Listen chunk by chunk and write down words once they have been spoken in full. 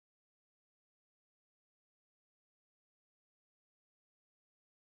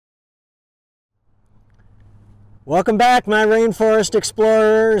Welcome back, my Rainforest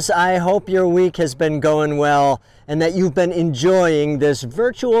Explorers. I hope your week has been going well and that you've been enjoying this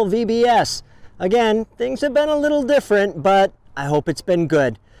virtual VBS. Again, things have been a little different, but I hope it's been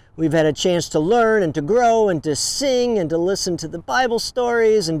good. We've had a chance to learn and to grow and to sing and to listen to the Bible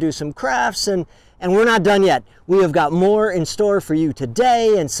stories and do some crafts, and we're not done yet. We have got more in store for you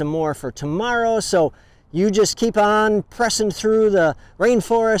today and some more for tomorrow, so you just keep on pressing through the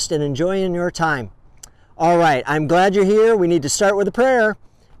rainforest and enjoying your time. All right, I'm glad you're here. We need to start with a prayer,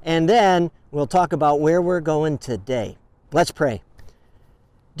 and then we'll talk about where we're going today. Let's pray.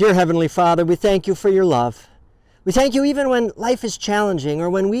 Dear Heavenly Father, we thank you for your love. We thank you even when life is challenging or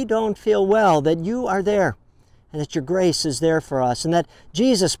when we don't feel well, that you are there and that your grace is there for us and that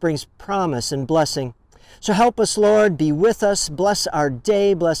Jesus brings promise and blessing. So help us, Lord, be with us, bless our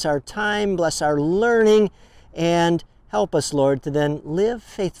day, bless our time, bless our learning, and help us, Lord, to then live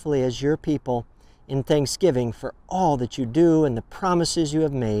faithfully as your people in thanksgiving for all that you do and the promises you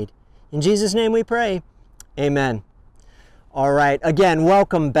have made. In Jesus' name we pray. Amen. All right, again,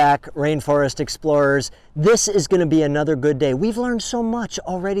 welcome back, Rainforest Explorers. This is going to be another good day. We've learned so much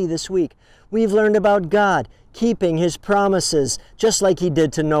already this week. We've learned about God keeping his promises, just like he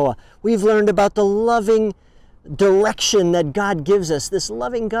did to Noah. We've learned about the loving direction that God gives us, this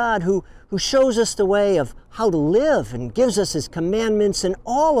loving God who shows us the way of how to live and gives us his commandments and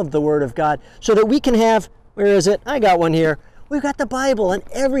all of the Word of God so that we can have, where is it? I got one here. We've got the Bible and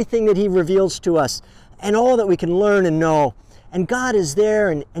everything that he reveals to us and all that we can learn and know. And God is there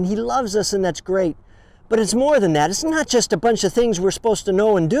and he loves us, and that's great. But it's more than that. It's not just a bunch of things we're supposed to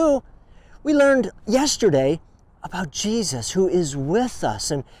know and do. We learned yesterday about Jesus, who is with us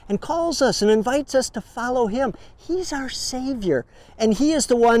and calls us and invites us to follow him. He's our Savior, and he is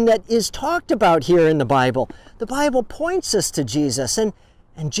the one that is talked about here in the Bible. The Bible points us to Jesus, and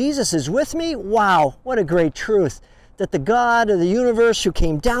Jesus is with me. Wow, what a great truth, that the God of the universe who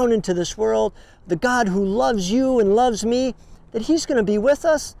came down into this world, the God who loves you and loves me, that he's going to be with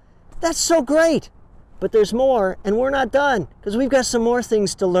us. That's so great. But there's more, and we're not done, because we've got some more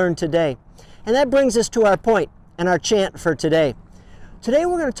things to learn today. And that brings us to our point and our chant for today. Today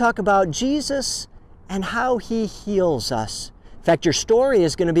we're going to talk about Jesus and how he heals us. In fact, your story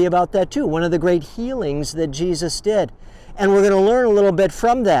is going to be about that too, one of the great healings that Jesus did. And we're going to learn a little bit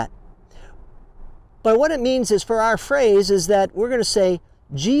from that. But what it means is, for our phrase, is that we're going to say,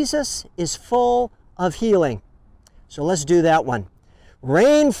 Jesus is full of healing. So let's do that one.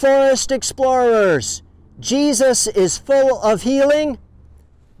 Rainforest Explorers, Jesus is full of healing.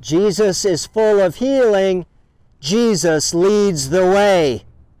 Jesus is full of healing. Jesus leads the way.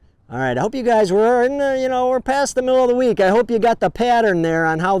 All right, I hope you guys were in the, we're past the middle of the week. I hope you got the pattern there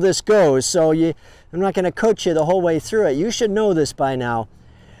on how this goes. So I'm not going to coach you the whole way through it. You should know this by now.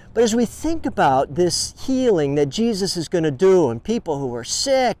 But as we think about this healing that Jesus is going to do, and people who are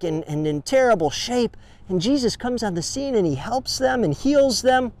sick and in terrible shape, and Jesus comes on the scene and he helps them and heals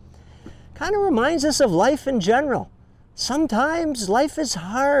them, kind of reminds us of life in general. Sometimes life is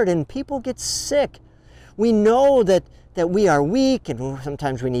hard and people get sick. We know that we are weak, and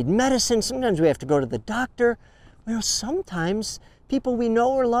sometimes we need medicine. Sometimes we have to go to the doctor. Sometimes people we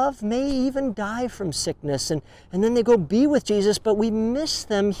know or love may even die from sickness, and then they go be with Jesus, but we miss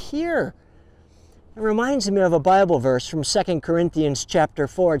them here. It reminds me of a Bible verse from 2 Corinthians chapter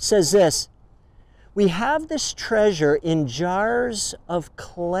 4. It says this: "We have this treasure in jars of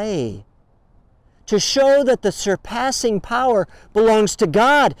clay to show that the surpassing power belongs to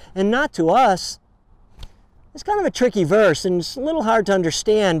God and not to us." It's kind of a tricky verse, and it's a little hard to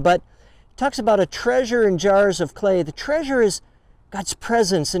understand, but it talks about a treasure in jars of clay. The treasure is God's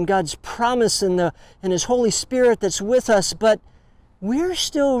presence and God's promise and his Holy Spirit that's with us, but we're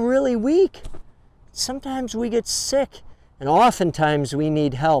still really weak. Sometimes we get sick, and oftentimes we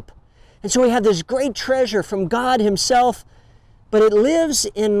need help. And so we have this great treasure from God himself, but it lives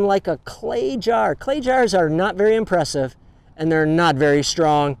in like a clay jar. Clay jars are not very impressive, and they're not very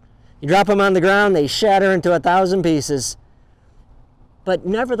strong. You drop them on the ground, they shatter into 1,000 pieces. But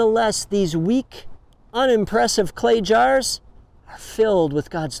nevertheless, these weak, unimpressive clay jars are filled with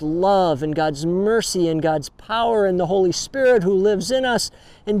God's love and God's mercy and God's power and the Holy Spirit who lives in us,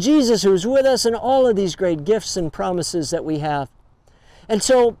 and Jesus who's with us, and all of these great gifts and promises that we have. And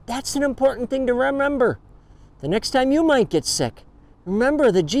so that's an important thing to remember. The next time you might get sick,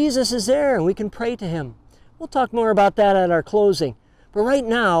 remember that Jesus is there and we can pray to him. We'll talk more about that at our closing. But right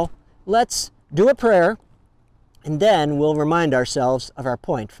now, let's do a prayer, and then we'll remind ourselves of our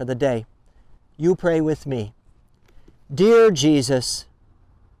point for the day. You pray with me. Dear Jesus,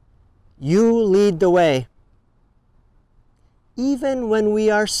 you lead the way. Even when we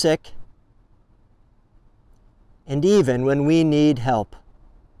are sick, and even when we need help.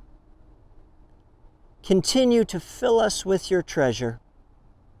 Continue to fill us with your treasure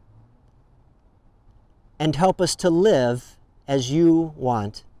and help us to live as you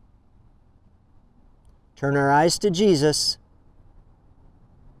want. Turn our eyes to Jesus.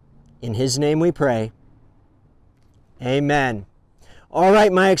 In his name we pray. Amen. All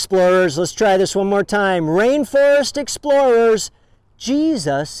right, my explorers, let's try this one more time. Rainforest explorers,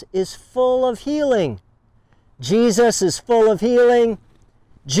 Jesus is full of healing. Jesus is full of healing.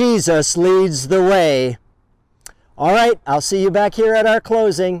 Jesus leads the way. All right, I'll see you back here at our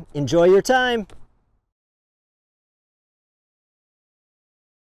closing. Enjoy your time.